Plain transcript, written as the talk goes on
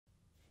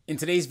In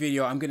today's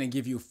video, I'm going to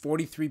give you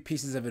 43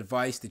 pieces of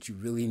advice that you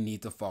really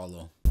need to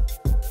follow.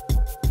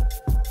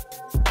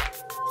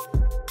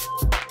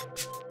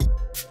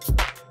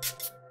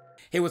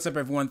 Hey, what's up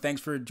everyone?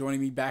 Thanks for joining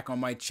me back on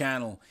my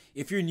channel.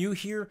 If you're new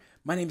here,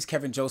 my name is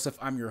Kevin Joseph.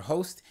 I'm your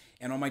host,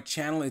 and on my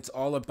channel, it's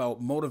all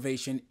about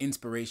motivation,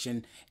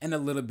 inspiration, and a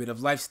little bit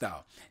of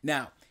lifestyle.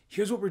 Now,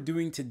 here's what we're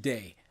doing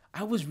today.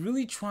 I was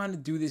really trying to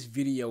do this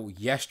video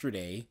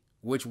yesterday,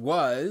 which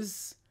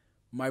was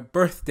my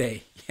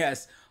birthday.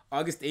 Yes,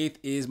 August 8th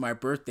is my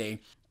birthday,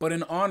 but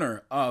in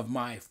honor of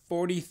my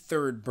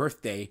 43rd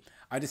birthday,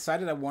 I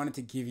decided I wanted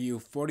to give you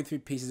 43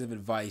 pieces of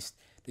advice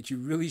that you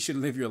really should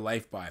live your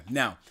life by.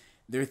 Now,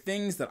 there are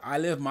things that I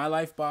live my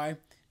life by.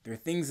 There are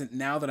things that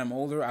now that I'm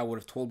older, I would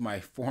have told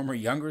my former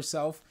younger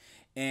self.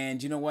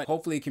 And you know what?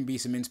 Hopefully it can be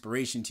some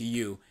inspiration to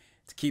you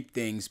to keep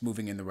things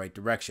moving in the right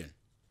direction.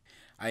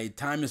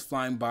 Time is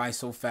flying by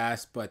so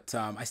fast, but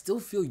I still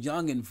feel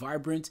young and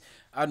vibrant.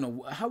 I don't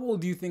know, how old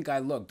do you think I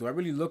look? Do I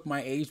really look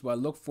my age? Do I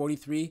look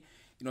 43?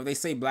 You know, they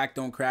say black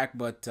don't crack,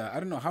 but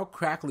I don't know, how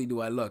crackly do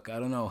I look? I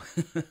don't know.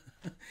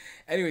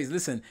 Anyways,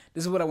 listen,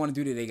 this is what I want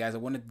to do today, guys. I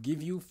want to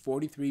give you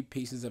 43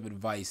 pieces of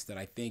advice that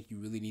I think you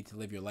really need to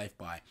live your life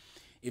by.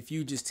 If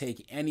you just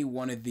take any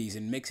one of these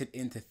and mix it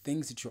into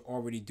things that you're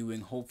already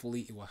doing,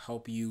 hopefully it will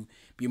help you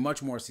be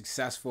much more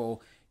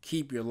successful,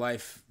 keep your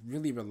life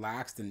really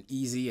relaxed and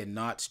easy and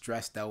not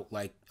stressed out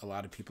like a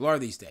lot of people are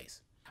these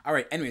days. All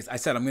right, anyways, I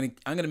said I'm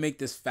gonna make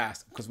this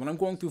fast because when I'm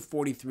going through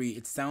 43,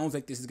 it sounds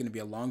like this is gonna be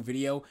a long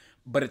video,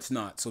 but it's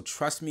not. So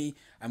trust me,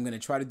 I'm gonna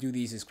try to do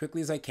these as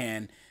quickly as I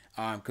can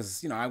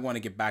because I want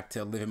to get back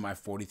to living my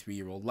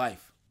 43-year-old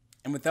life.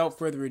 And without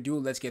further ado,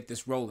 let's get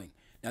this rolling.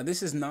 Now,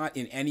 this is not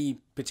in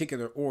any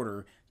particular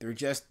order. They're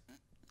just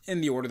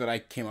in the order that I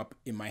came up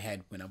in my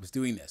head when I was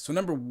doing this. So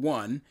number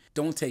 1,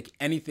 don't take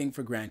anything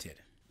for granted.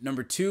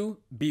 Number 2,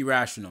 be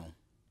rational.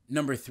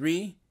 Number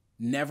 3,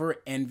 never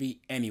envy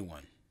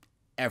anyone,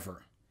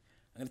 ever.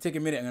 I'm going to take a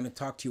minute. I'm going to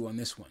talk to you on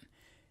this one.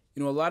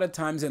 You know, a lot of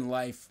times in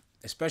life,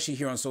 especially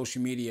here on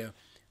social media,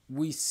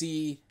 we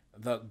see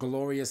the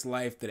glorious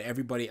life that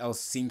everybody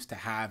else seems to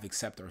have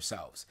except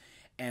ourselves.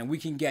 And we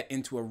can get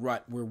into a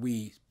rut where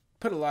we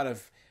put a lot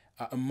of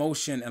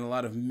emotion and a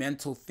lot of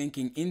mental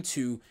thinking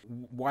into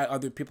why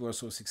other people are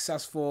so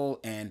successful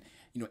and,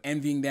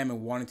 envying them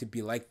and wanting to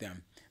be like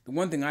them. The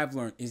one thing I've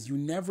learned is you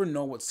never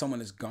know what someone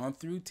has gone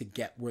through to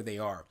get where they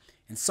are.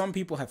 And some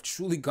people have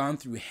truly gone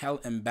through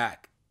hell and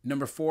back.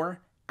 Number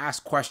 4,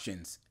 ask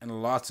questions,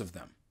 and lots of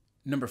them.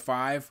 Number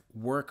 5,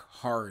 work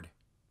hard.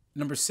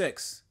 Number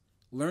 6,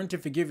 learn to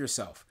forgive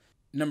yourself.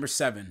 Number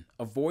 7,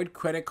 avoid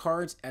credit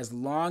cards as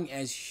long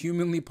as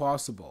humanly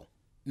possible.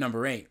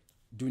 Number 8,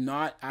 do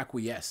not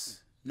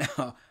acquiesce.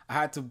 Now, I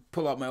had to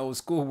pull out my old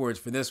school words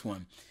for this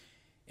one.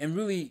 And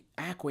really,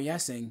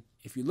 acquiescing,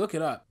 if you look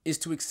it up, is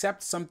to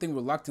accept something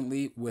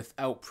reluctantly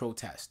without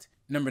protest.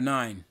 Number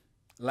 9,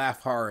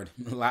 laugh hard,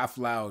 laugh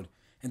loud,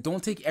 and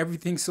don't take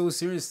everything so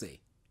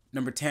seriously.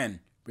 Number 10,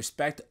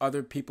 respect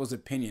other people's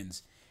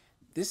opinions.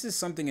 This is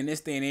something in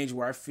this day and age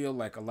where I feel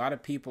like a lot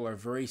of people are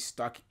very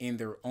stuck in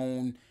their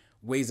own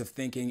ways of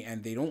thinking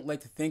and they don't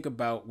like to think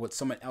about what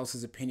someone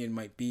else's opinion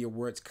might be or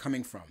where it's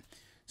coming from.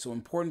 So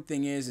important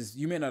thing is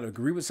you may not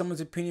agree with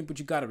someone's opinion, but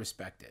you got to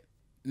respect it.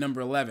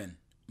 Number 11,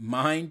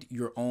 mind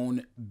your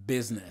own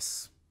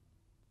business.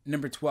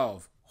 Number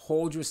 12,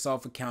 hold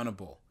yourself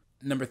accountable.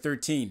 Number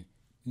 13,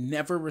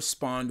 never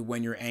respond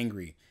when you're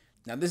angry.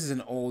 Now, this is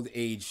an old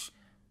age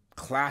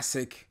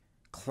classic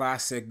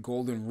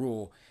golden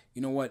rule.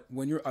 You know what?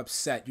 When you're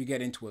upset, you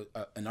get into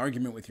an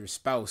argument with your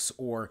spouse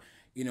or,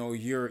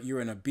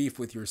 you're in a beef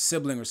with your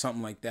sibling or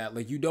something like that.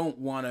 Like, you don't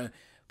want to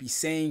be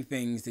saying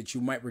things that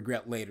you might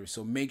regret later.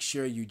 So make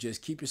sure you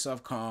just keep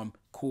yourself calm,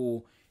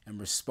 cool, and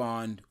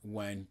respond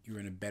when you're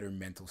in a better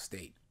mental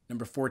state.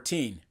 Number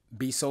 14,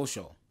 be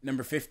social.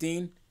 Number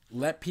 15,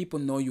 let people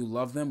know you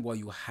love them while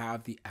you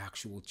have the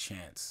actual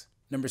chance.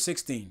 Number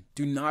 16,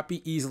 do not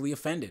be easily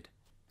offended.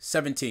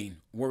 17,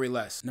 worry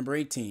less. Number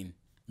 18,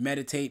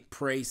 meditate,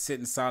 pray, sit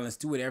in silence,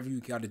 do whatever you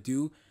got to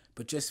do,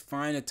 but just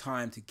find a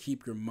time to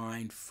keep your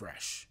mind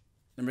fresh.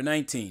 Number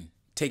 19,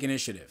 take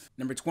initiative.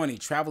 Number 20,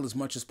 travel as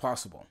much as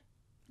possible.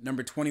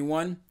 Number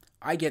 21,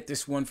 I get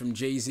this one from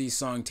Jay-Z's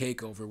song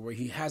Takeover, where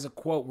he has a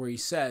quote where he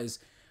says,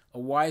 "A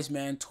wise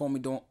man told me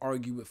don't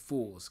argue with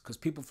fools, because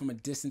people from a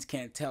distance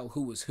can't tell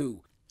who is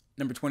who."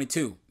 Number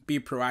 22, be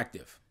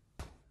proactive.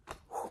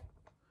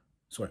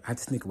 Sorry, I had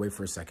to sneak away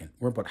for a second.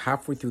 We're about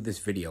halfway through this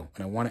video,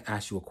 and I want to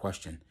ask you a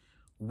question.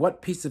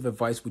 What piece of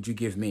advice would you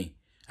give me?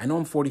 I know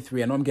I'm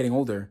 43, I know I'm getting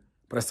older,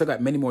 but I still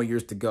got many more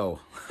years to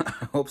go.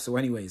 I hope so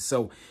anyways.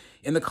 So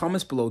in the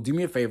comments below, do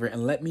me a favor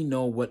and let me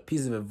know what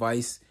piece of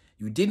advice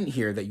you didn't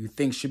hear that you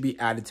think should be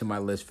added to my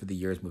list for the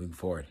years moving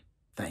forward.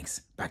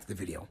 Thanks. Back to the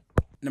video.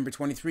 Number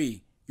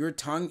 23, your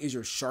tongue is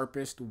your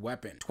sharpest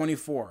weapon.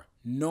 24,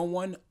 no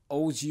one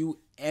owes you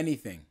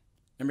anything.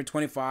 Number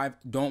 25,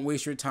 don't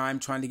waste your time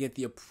trying to get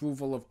the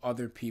approval of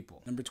other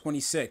people. Number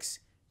 26,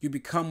 you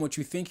become what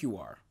you think you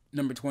are.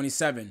 Number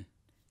 27,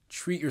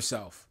 treat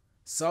yourself.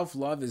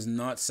 Self-love is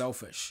not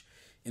selfish.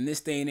 In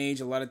this day and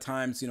age, a lot of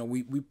times,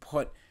 we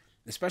put,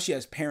 especially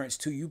as parents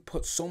too, you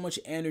put so much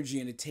energy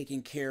into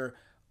taking care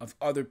of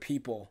other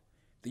people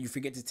that you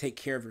forget to take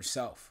care of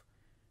yourself.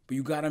 But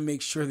you got to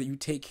make sure that you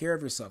take care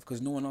of yourself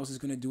because no one else is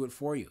going to do it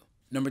for you.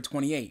 Number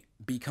 28,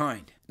 be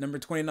kind. Number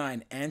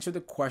 29, answer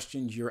the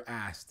questions you're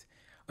asked.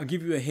 I'll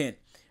give you a hint.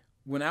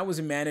 When I was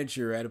a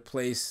manager at a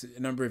place a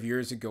number of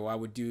years ago, I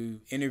would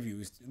do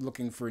interviews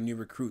looking for new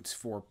recruits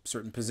for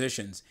certain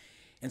positions.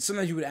 And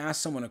sometimes you would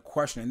ask someone a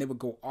question and they would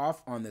go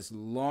off on this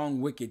long,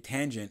 wicked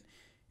tangent.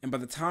 And by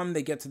the time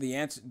they get to the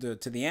answer,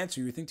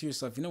 you think to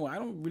yourself, you know what, I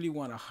don't really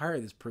want to hire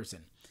this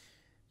person.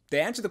 They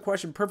answered the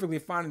question perfectly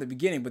fine in the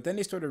beginning, but then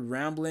they started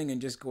rambling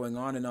and just going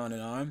on and on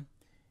and on.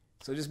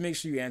 So just make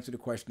sure you answer the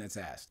question that's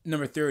asked.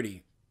 Number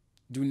 30,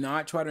 do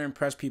not try to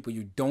impress people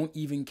you don't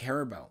even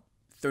care about.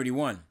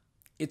 31,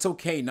 it's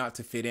okay not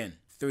to fit in.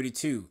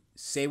 32,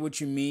 say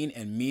what you mean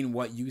and mean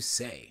what you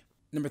say.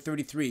 Number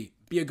 33,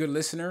 be a good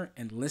listener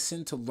and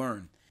listen to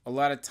learn. A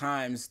lot of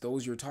times,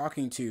 those you're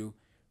talking to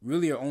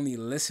really are only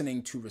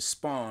listening to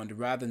respond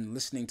rather than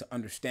listening to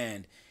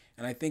understand.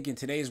 And I think in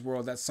today's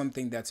world, that's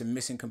something that's a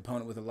missing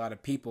component with a lot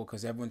of people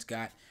because everyone's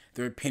got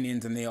their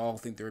opinions and they all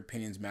think their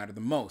opinions matter the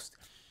most.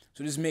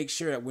 So just make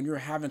sure that when you're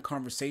having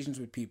conversations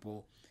with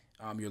people,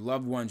 your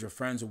loved ones, your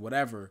friends, or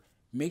whatever,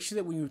 make sure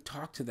that when you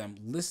talk to them,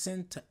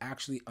 listen to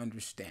actually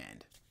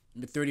understand.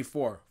 Number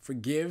 34,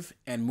 forgive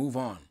and move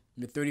on.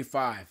 Number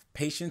 35,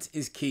 patience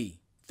is key.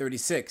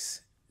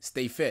 36,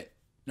 stay fit.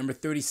 Number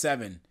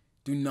 37,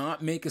 do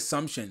not make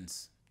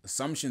assumptions.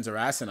 Assumptions are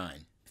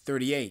asinine.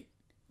 38,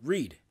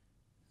 read.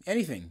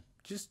 Anything.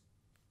 Just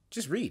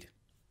read.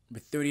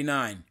 Number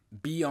 39,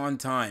 be on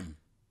time.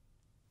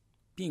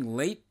 Being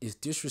late is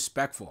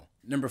disrespectful.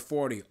 Number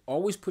 40,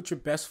 always put your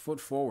best foot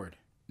forward.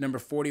 Number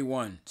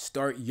 41,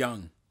 start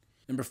young.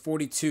 Number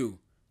 42,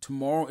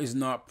 tomorrow is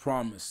not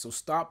promised, so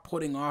stop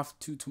putting off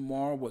to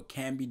tomorrow what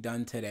can be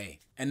done today.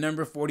 And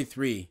number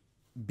 43,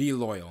 be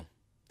loyal.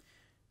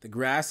 The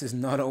grass is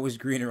not always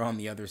greener on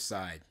the other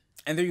side.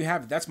 And there you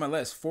have it. That's my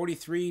list.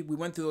 43, we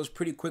went through those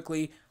pretty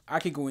quickly. I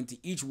could go into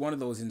each one of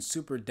those in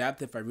super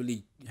depth if I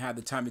really had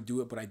the time to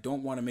do it, but I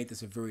don't want to make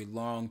this a very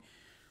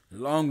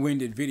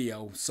long-winded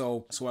video,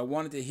 so I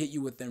wanted to hit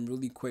you with them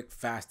really quick,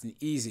 fast, and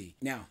easy.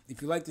 Now,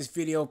 if you like this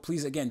video,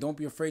 please, again, don't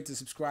be afraid to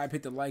subscribe,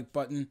 hit the like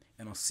button,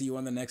 and I'll see you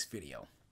on the next video.